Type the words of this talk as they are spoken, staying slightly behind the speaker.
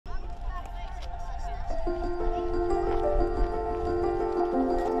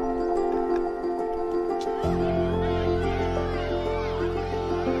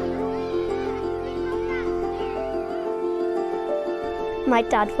My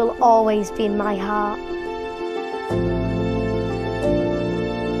dad will always be in my heart.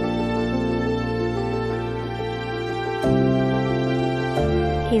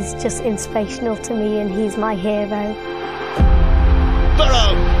 He's just inspirational to me and he's my hero.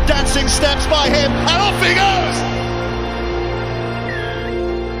 Burrow, dancing steps by him, and off he goes!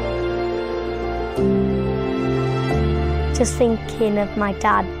 Just thinking of my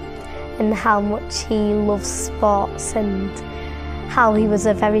dad and how much he loves sports and how he was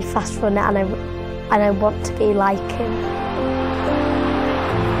a very fast runner, and I want to be like him.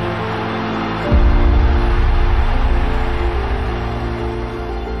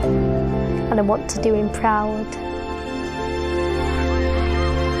 And I want to do him proud.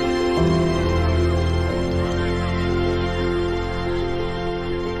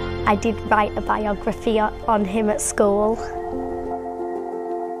 I did write a biography on him at school.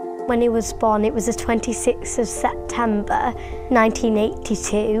 When he was born, it was the 26th of September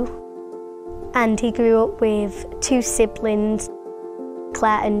 1982, and he grew up with two siblings,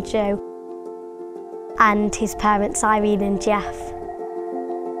 Claire and Joe, and his parents, Irene and Geoff.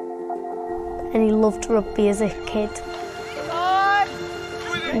 And he loved rugby as a kid.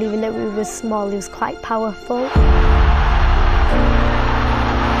 And even though he was small, he was quite powerful. This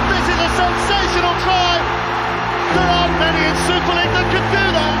is a sensational try! There aren't many in Super League that could do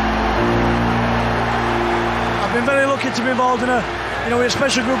that! I've been very lucky to be involved in a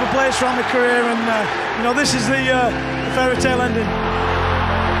special group of players throughout my career, and this is the fairy tale ending.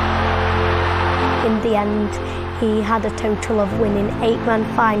 In the end, he had a total of winning 8 grand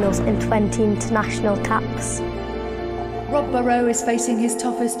finals and 20 international caps. Rob Burrow is facing his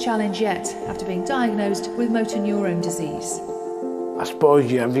toughest challenge yet after being diagnosed with motor neurone disease. I suppose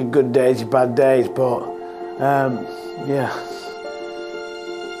you have your good days, your bad days, but yeah.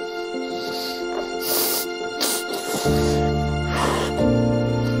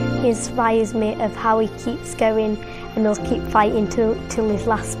 He inspires me of how he keeps going and he'll keep fighting till his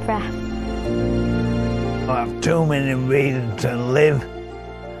last breath. I have too many reasons to live.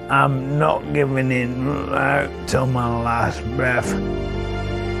 I'm not giving in out till my last breath.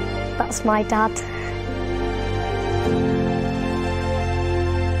 That's my dad.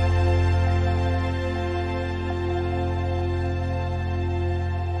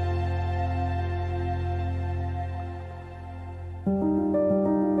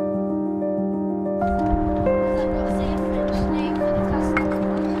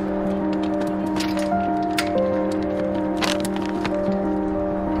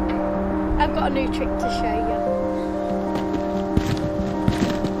 I've got a new trick to show you.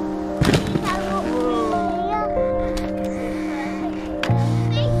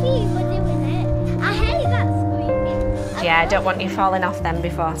 Yeah, I don't want you falling off then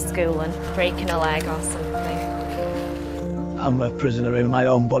before school and breaking a leg or something. I'm a prisoner in my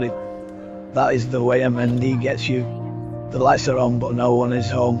own body. That is the way MND gets you. The lights are on, but no one is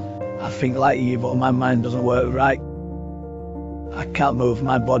home. I think like you, but my mind doesn't work right. I can't move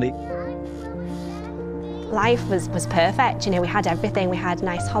my body. Life was perfect, we had everything. We had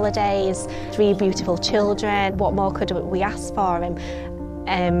nice holidays, 3 beautiful children. What more could we ask for him?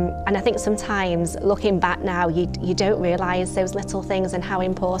 And I think sometimes, looking back now, you don't realise those little things and how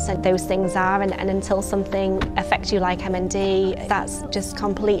important those things are, and until something affects you like MND, that's just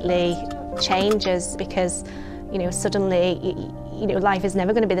completely changes because, suddenly, life is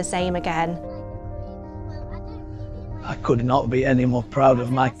never going to be the same again. I could not be any more proud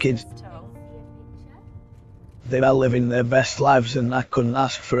of my kids. They are living their best lives and I couldn't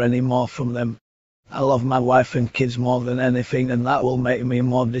ask for any more from them. I love my wife and kids more than anything, and that will make me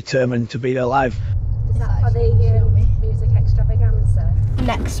more determined to be alive. Is that for the music extravaganza?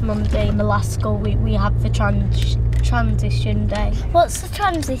 Next Monday in the last school week we have the transition day. What's the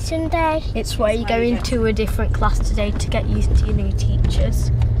transition day? It's where you go into a different class today to get used to your new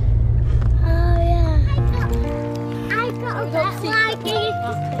teachers. Oh yeah. I got a bit like it.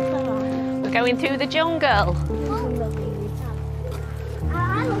 We're going through the jungle.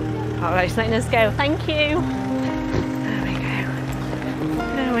 All right, letting us go. Thank you. There we go.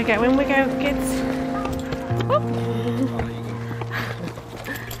 There we go. In we go, kids.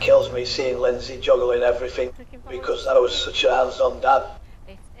 It kills me seeing Lindsey juggling everything because I was such a hands-on dad.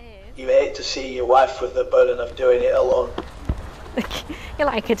 You hate to see your wife with the burden of doing it alone. You're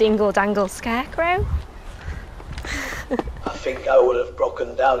like a dingle-dangle scarecrow. I think I would have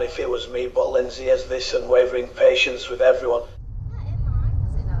broken down if it was me, but Lindsey has this unwavering patience with everyone.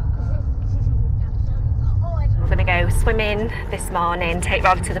 swimming this morning, take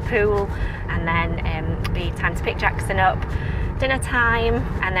Rob to the pool, and then be time to pick Jackson up, dinner time,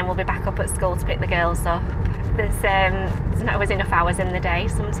 and then we'll be back up at school to pick the girls up. There's not always enough hours in the day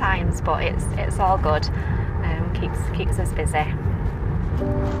sometimes, but it's all good. Keeps us busy.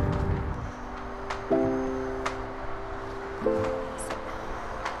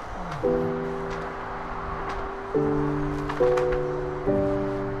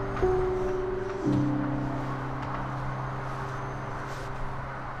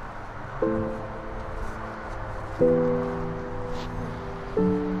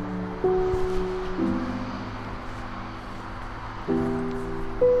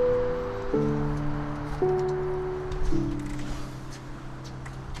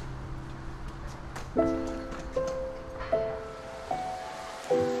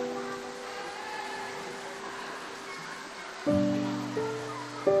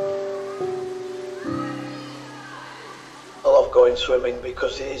 Going swimming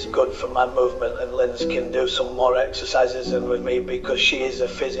because it is good for my movement, and Lindsey can do some more exercises than with me because she is a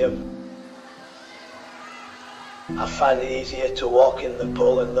physio. I find it easier to walk in the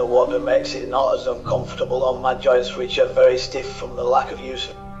pool, and the water makes it not as uncomfortable on my joints, which are very stiff from the lack of use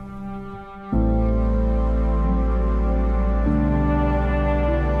of.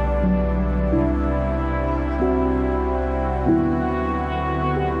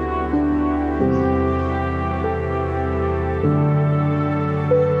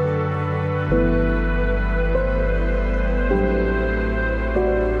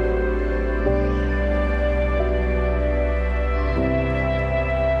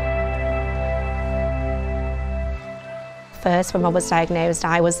 First, when Rob was diagnosed,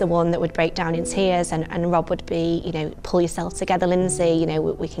 I was the one that would break down in tears, and Rob would be, you know, pull yourself together, Lindsey, you know,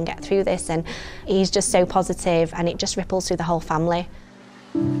 we can get through this. And he's just so positive, and it just ripples through the whole family.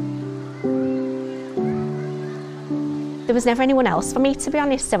 There was never anyone else for me, to be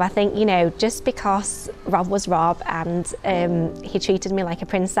honest, so I think, you know, just because Rob was Rob and he treated me like a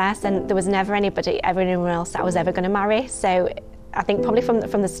princess, and there was never anyone else that I was ever going to marry. So I think probably from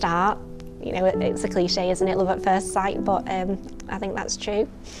the start, you know, it's a cliche, isn't it, love at first sight, but I think that's true.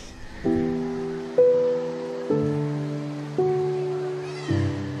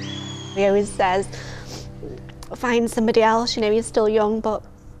 He always says, find somebody else, you know, you're still young, but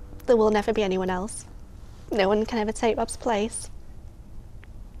there will never be anyone else. No one can ever take Rob's place.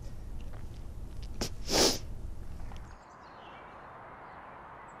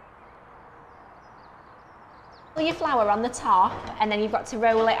 Put your flour on the top, and then you've got to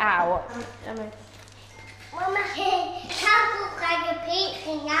roll it out. Mama, it can't look like a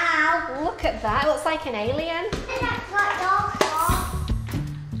pizza now. Look at that, it looks like an alien. That's what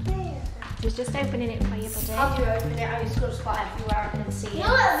He's just opening it for you, buddy. How do you open it? I just got a spot everywhere, I can see it. No,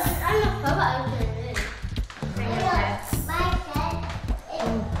 I'm not about to open it.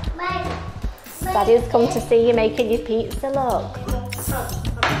 Daddy's come to see you making your pizza, look.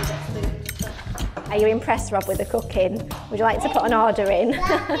 Are you impressed, Rob, with the cooking? Would you like to put an order in?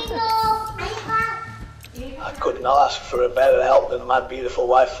 I could not ask for a better help than my beautiful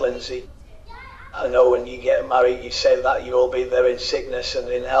wife, Lindsey. I know when you get married, you say that you will be there in sickness and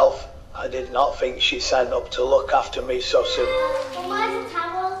in health. I did not think she signed up to look after me so soon.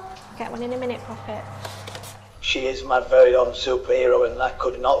 Get one in a minute, Poppet. She is my very own superhero, and I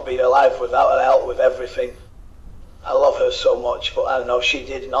could not be alive without her help with everything. I love her so much, but I know she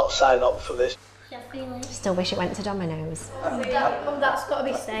did not sign up for this. Still wish it went to Domino's. That's got to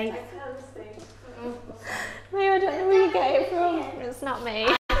be safe. Maybe I don't know where you get it from. It's not me.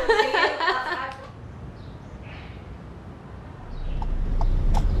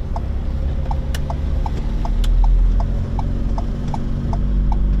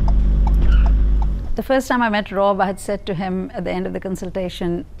 The first time I met Rob, I had said to him at the end of the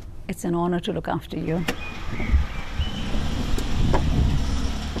consultation, it's an honor to look after you.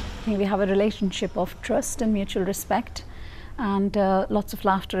 I think we have a relationship of trust and mutual respect, and lots of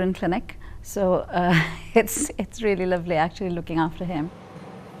laughter in clinic. So it's really lovely actually looking after him.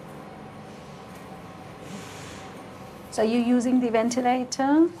 So are you using the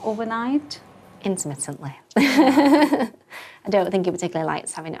ventilator overnight? Intermittently. I don't think he particularly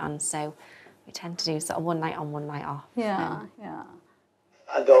likes having it on, so we tend to do sort of one night on, one night off. Yeah, yeah.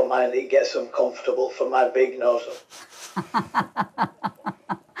 I don't mind it gets uncomfortable for my big nose.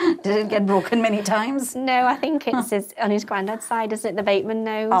 Did it get broken many times? No, I think it's on his granddad's side, isn't it, the Bateman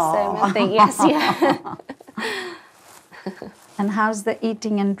nose? I think, yes, yeah. And how's the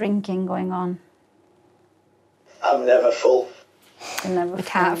eating and drinking going on? I'm never full. We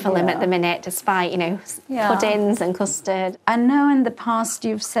can't fill him at the minute, despite, you know, puddings and custard. I know in the past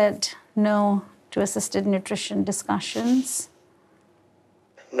you've said no to assisted nutrition discussions.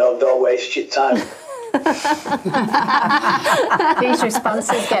 No, don't waste your time. These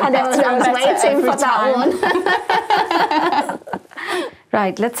responses get better. I was waiting for that one.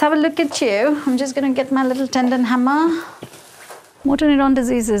 Right, let's have a look at you. I'm just going to get my little tendon hammer. Motor neuron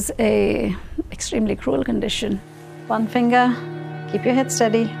disease is a extremely cruel condition. One finger, keep your head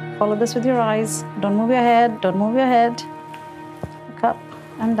steady. Follow this with your eyes. Don't move your head, don't move your head. Look up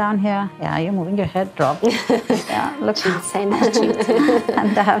and down here. Yeah, you're moving your head, Rob. Yeah, look.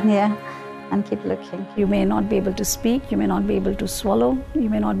 And down here. And keep looking. You may not be able to speak, you may not be able to swallow, you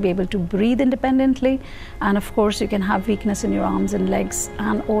may not be able to breathe independently, and of course you can have weakness in your arms and legs,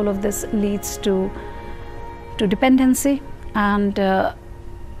 and all of this leads to dependency and a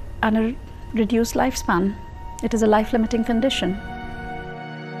reduced lifespan. It is a life-limiting condition.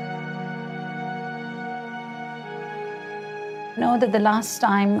 I know that the last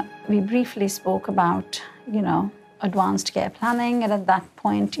time we briefly spoke about, advanced care planning, and at that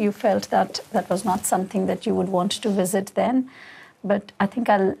point you felt that that was not something that you would want to visit then. But I think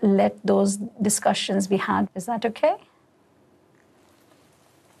I'll let those discussions be had. Is that okay?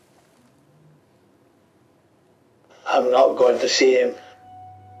 I'm not going to see him.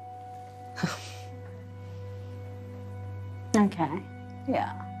 Okay,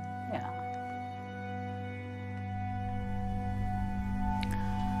 yeah.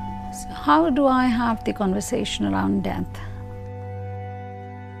 So how do I have the conversation around death?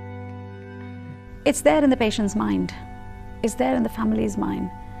 It's there in the patient's mind. It's there in the family's mind.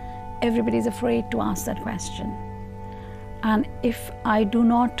 Everybody's afraid to ask that question. And if I do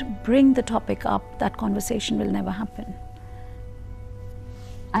not bring the topic up, that conversation will never happen.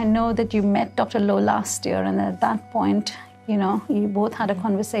 I know that you met Dr. Lowe last year, and at that point, you both had a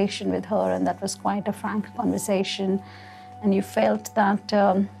conversation with her, and that was quite a frank conversation. And you felt that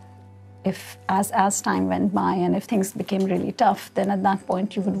if as time went by and if things became really tough, then at that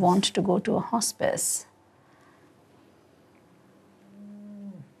point you would want to go to a hospice.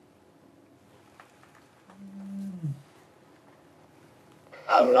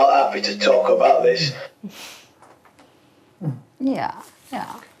 I'm not happy to talk about this. Yeah.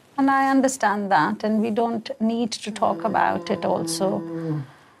 And I understand that, and we don't need to talk about it also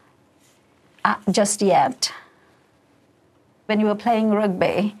just yet. When you were playing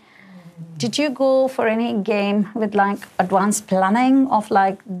rugby, did you go for any game with advanced planning of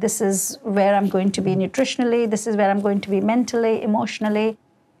this is where I'm going to be nutritionally, this is where I'm going to be mentally, emotionally?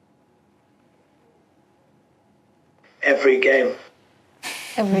 Every game.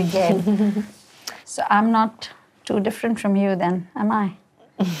 Every game. So I'm not too different from you then, am I?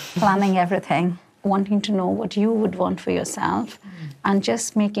 Planning everything, wanting to know what you would want for yourself, and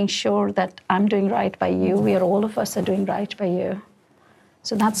just making sure that I'm doing right by you. All of us are doing right by you.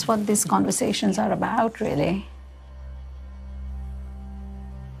 So that's what these conversations are about, really.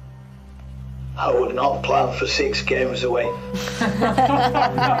 I would not plan for 6 games away.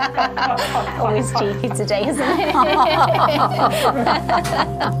 Always cheeky today, isn't it?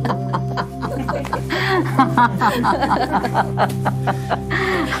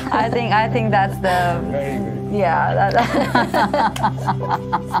 I think that's the... Yeah.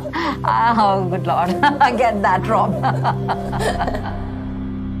 Oh, good Lord. I get that, Rob.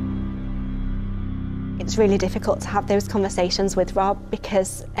 It's really difficult to have those conversations with Rob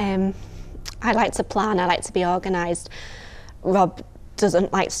because I like to plan, I like to be organised. Rob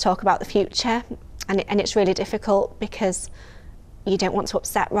doesn't like to talk about the future, and it's really difficult because you don't want to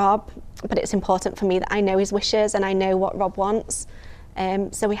upset Rob, but it's important for me that I know his wishes and I know what Rob wants.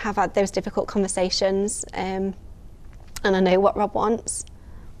 So we have had those difficult conversations, and I know what Rob wants.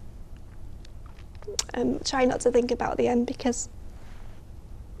 Try not to think about the end because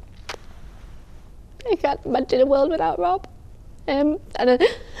I can't imagine a world without Rob. And I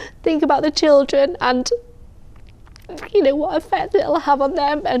think about the children and what effect it'll have on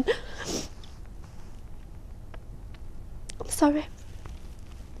them, and I'm sorry.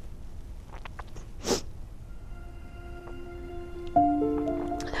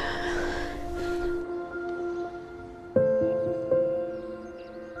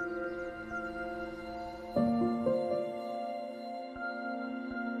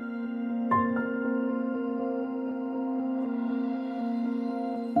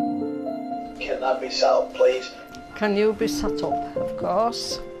 Can that be sat up, please? Can you be sat up? Of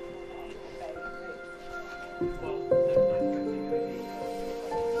course.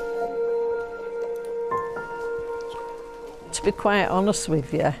 To be quite honest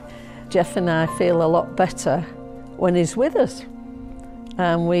with you, Geoff and I feel a lot better when he's with us.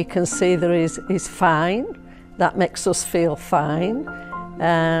 And we can see that he's fine. That makes us feel fine.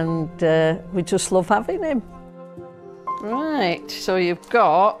 and we just love having him. Right, so you've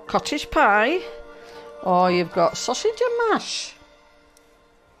got cottage pie, or you've got sausage and mash.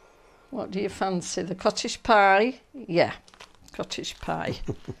 What do you fancy? The cottage pie? Yeah, cottage pie.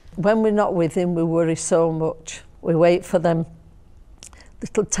 When we're not with him, we worry so much. We wait for them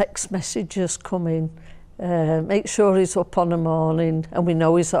little text messages coming. Make sure he's up on the morning and we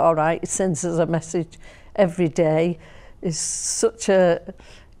know he's all right. He sends us a message every day. He's such a,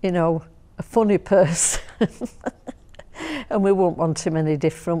 you know, a funny person. And we won't want him any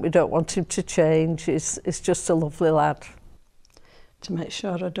different. We don't want him to change. He's just a lovely lad. To make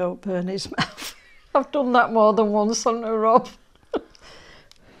sure I don't burn his mouth. I've done that more than once, haven't I, Rob?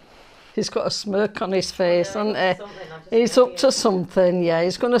 He's got a smirk on his face, hasn't he? He's up to something, yeah.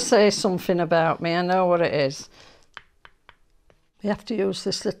 He's going to say something about me. I know what it is. We have to use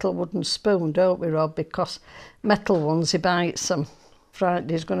this little wooden spoon, don't we, Rob? Because metal ones, he bites them.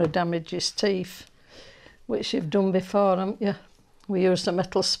 Frightened he's going to damage his teeth, which you've done before, haven't you? We used a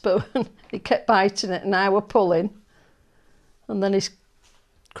metal spoon. He kept biting it and I were pulling. And then his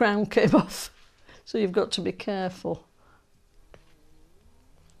crown came off. So you've got to be careful.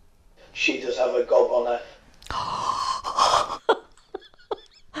 She does have a gob on her.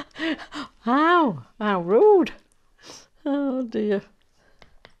 How rude. Oh dear.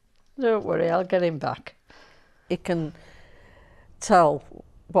 Don't worry, I'll get him back. He can tell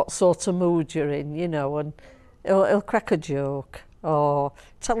what sort of mood you're in, you know, and he'll crack a joke or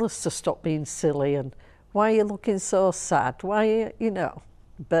tell us to stop being silly and why are you looking so sad? Why, you know,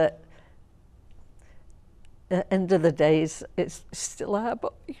 but at the end of the day, it's still our boy.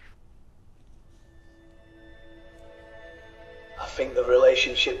 I think the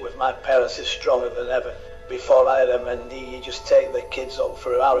relationship with my parents is stronger than ever. Before I had MND, you just take the kids up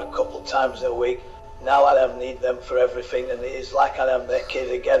for an hour a couple of times a week. Now I don't need them for everything, and it is like I am their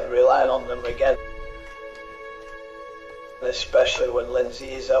kid again, relying on them again. And especially when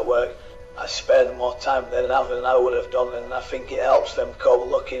Lindsey is at work, I spend more time than I would have done, and I think it helps them cope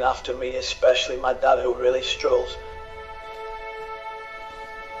looking after me, especially my dad, who really struggles.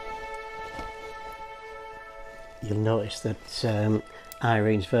 You'll notice that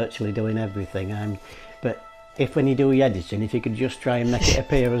Irene's virtually doing everything, but when you do your editing, if you could just try and make it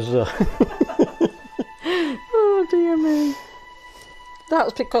appear as though... Oh dear me.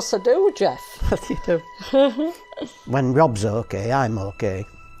 That's because I do, Geoff. You do. When Rob's okay, I'm okay.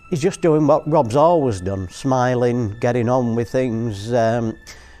 He's just doing what Rob's always done, smiling, getting on with things,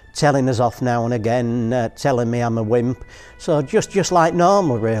 telling us off now and again, telling me I'm a wimp. So just like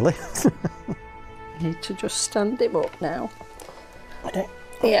normal, really. Need to just stand him up now.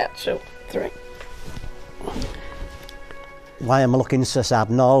 Yeah, 2, 3. Why am I looking so sad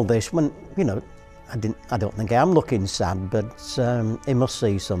and all this? When, you know, I don't think I'm looking sad, but he must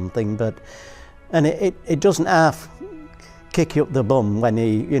see something. And it doesn't half kick you up the bum when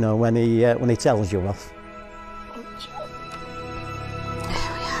he tells you off. There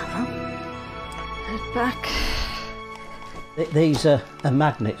we are, Rob. Head back. These are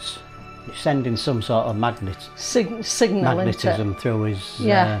magnets. It's sending some sort of signal magnetism through his...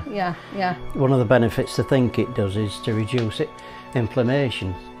 Yeah. One of the benefits to think it does is to reduce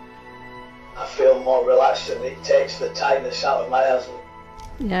inflammation. I feel more relaxed and it takes the tightness out of my hands.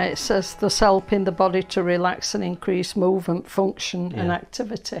 Yeah, it says thus helping the body to relax and increase movement, function and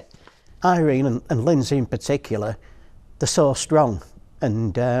activity. Irene and Lindsey in particular, they're so strong,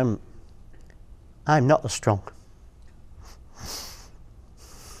 and I'm not as strong.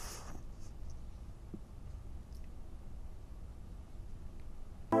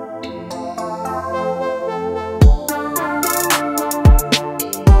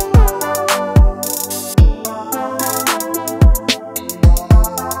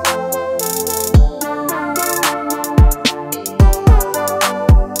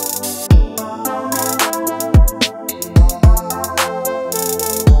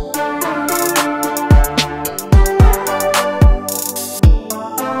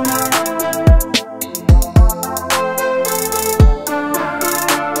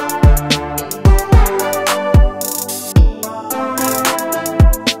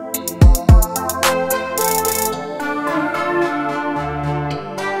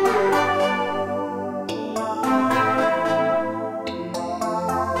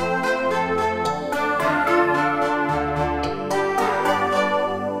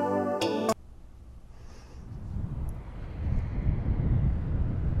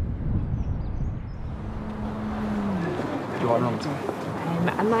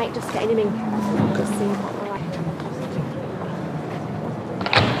 I might just get him in. Just see what we're like.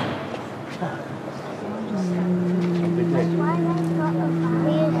 Why have I got a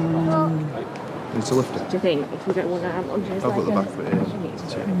to lift it? Do you think, if we don't want to have one, just I've got the back of it here.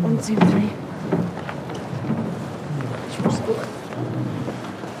 1, 2, 3.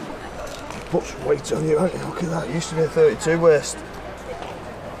 Put some weight on you, haven't you? Look at that, it used to be a 32 waist.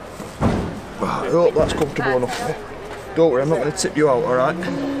 Well, I hope that's comfortable enough for you. Don't worry, I'm not going to tip you out, alright?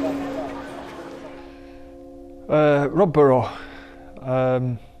 Rob Burrow.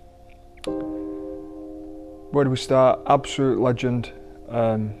 Where do we start? Absolute legend.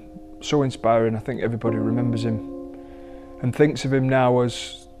 So inspiring. I think everybody remembers him and thinks of him now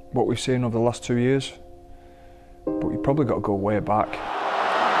as what we've seen over the last 2 years. But you've probably got to go way back.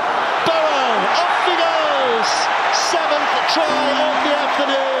 Burrow, off he goes! 7th try of the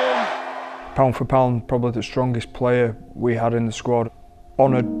afternoon. Pound for pound, probably the strongest player we had in the squad.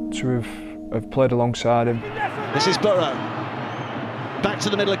 Honoured to have played alongside him. This is Burrow. Back to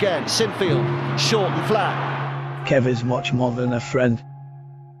the middle again. Sinfield, short and flat. Kev is much more than a friend.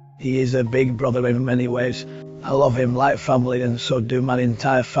 He is a big brother in many ways. I love him like family, and so do my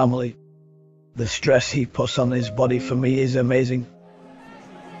entire family. The stress he puts on his body for me is amazing.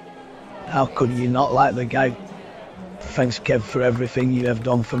 How could you not like the guy? Thanks, Kev, for everything you have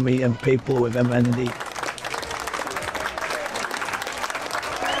done for me and people with MND.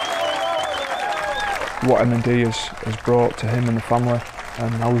 What MND has brought to him and the family,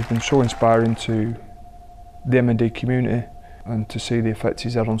 and how he's been so inspiring to the MND community, and to see the effect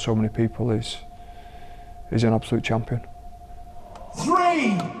he's had on so many people is an absolute champion.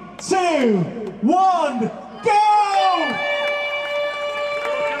 3, 2, 1, go!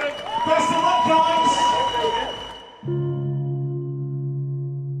 Best of luck, guys!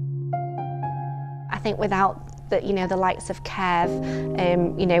 I think without the likes of Kev,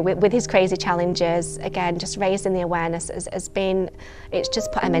 with his crazy challenges, again, just raising the awareness has been, it's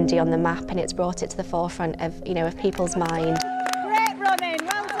just put MND on the map, and it's brought it to the forefront of, of people's mind. Great running,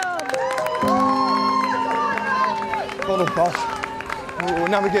 well done. Well done, boss. We'll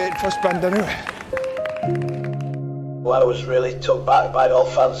navigate first bend anyway. Well, I was really took back by all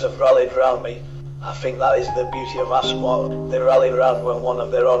fans have rallied around me. I think that is the beauty of our sport. They rally around when one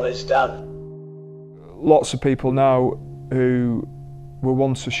of their own is down. Lots of people now who were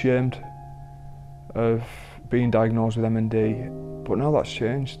once ashamed of being diagnosed with MND, but now that's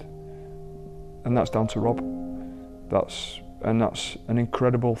changed, and that's down to Rob. That's an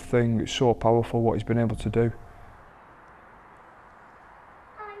incredible thing. It's so powerful what he's been able to do.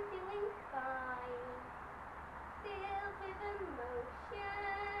 I'm doing fine, filled with emotion,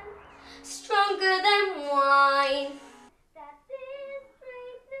 stronger than wine. That this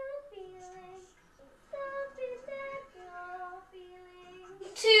brings new feeling, something that you're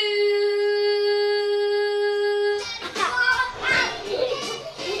feeling too.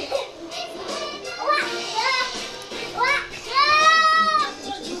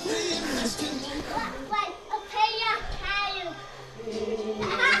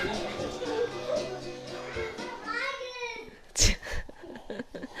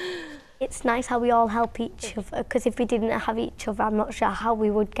 It's nice how we all help each other, because if we didn't have each other, I'm not sure how we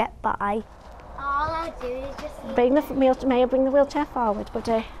would get by. All I do is just... May I bring the wheelchair forward,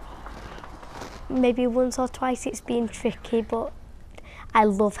 buddy? Maybe once or twice it's been tricky, but I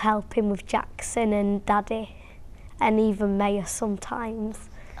love helping with Jackson and Daddy, and even Maya sometimes.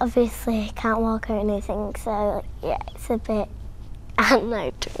 Obviously, I can't walk or anything, so yeah, it's a bit... I don't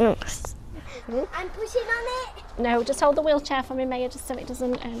know, to be honest. I'm pushing on it. No, just hold the wheelchair for me, Maya, just so it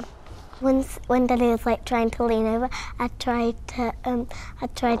doesn't... Once when Daddy was like trying to lean over, I tried to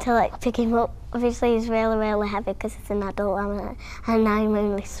like pick him up. Obviously, he's really, really heavy because he's an adult, and I'm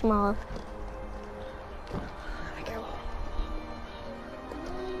only small.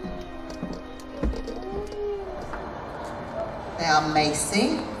 They are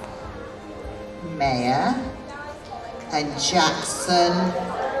Macy, Maya, and Jackson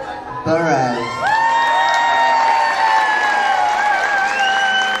Burrow.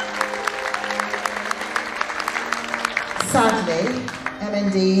 Sadly,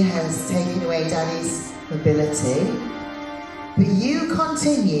 MND has taken away Daddy's mobility, but you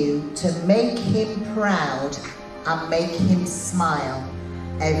continue to make him proud and make him smile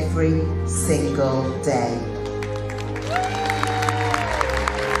every single day.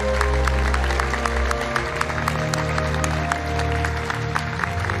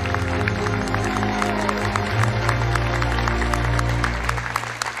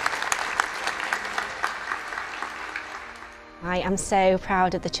 I am so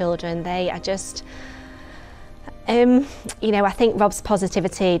proud of the children. They are just You know, I think Rob's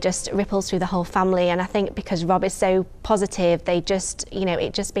positivity just ripples through the whole family, and I think because Rob is so positive, they just, you know,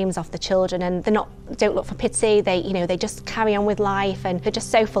 it just beams off the children, and don't look for pity. They, you know, they just carry on with life, and they're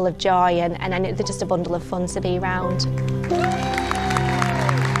just so full of joy, and they're just a bundle of fun to be around.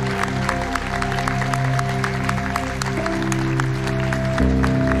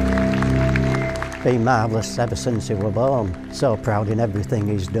 Been marvellous ever since he was born. So proud in everything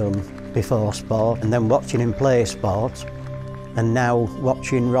he's done before sport, and then watching him play sport, and now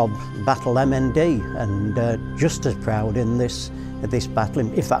watching Rob battle MND, and just as proud in this battle.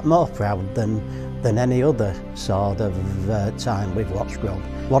 In fact, more proud than any other sort of time we've watched Rob.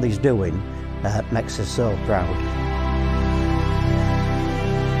 What he's doing makes us so proud.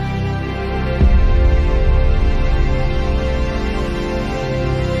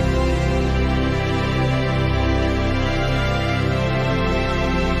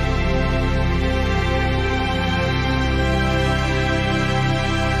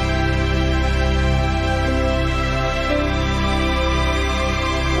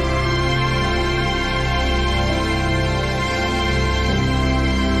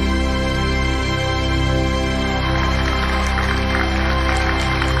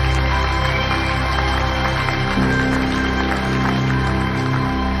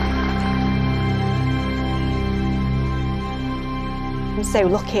 I'm so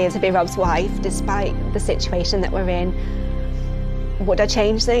lucky to be Rob's wife, despite the situation that we're in. Would I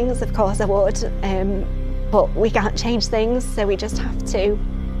change things? Of course I would, but we can't change things, so we just have to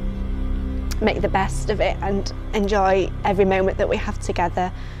make the best of it and enjoy every moment that we have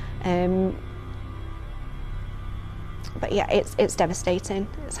together. But yeah, it's devastating,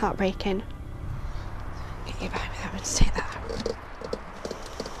 it's heartbreaking. Get you back without me to take that out.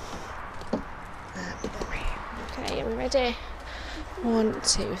 Okay, are we ready? 1,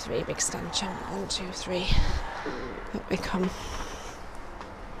 2, 3, big stand chant. 1, 2, 3. Up we come. There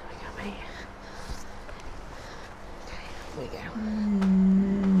we go, mate. Okay, up we go.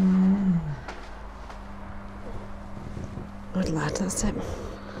 Good lad, that's it.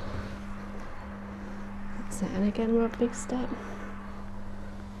 That's it, and again, Rob, big step.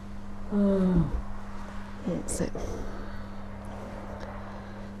 That's it.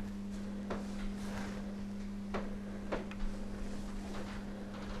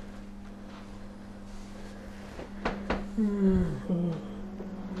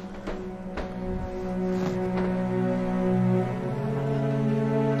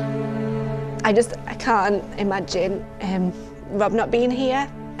 I can't imagine Rob not being here,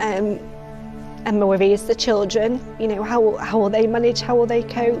 and my worry is the children. You know, how will they manage? How will they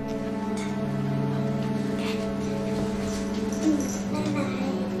cope?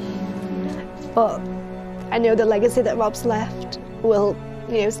 But I know the legacy that Rob's left will,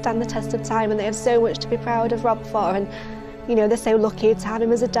 you know, stand the test of time, and they have so much to be proud of Rob for, and you know, they're so lucky to have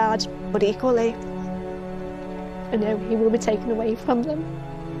him as a dad, but equally, I know he will be taken away from them.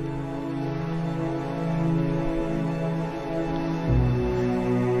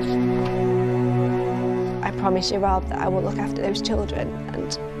 I promise you, Rob, that I will look after those children,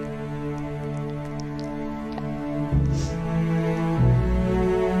 and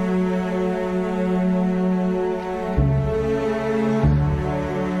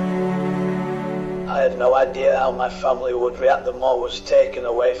I had no idea how my family would react. The more was taken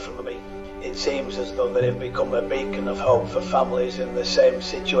away from me. It seems as though they've become a beacon of hope for families in the same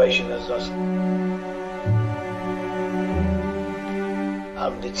situation as us.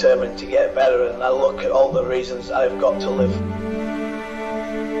 I'm determined to get better, and I look at all the reasons I've got to live.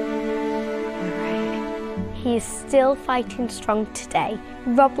 He is still fighting strong today.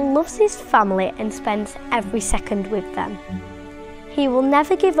 Rob loves his family and spends every second with them. He will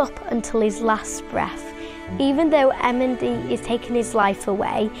never give up until his last breath. Even though MND is taking his life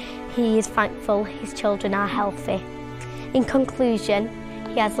away, he is thankful his children are healthy. In conclusion,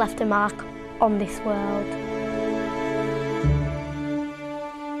 he has left a mark on this world.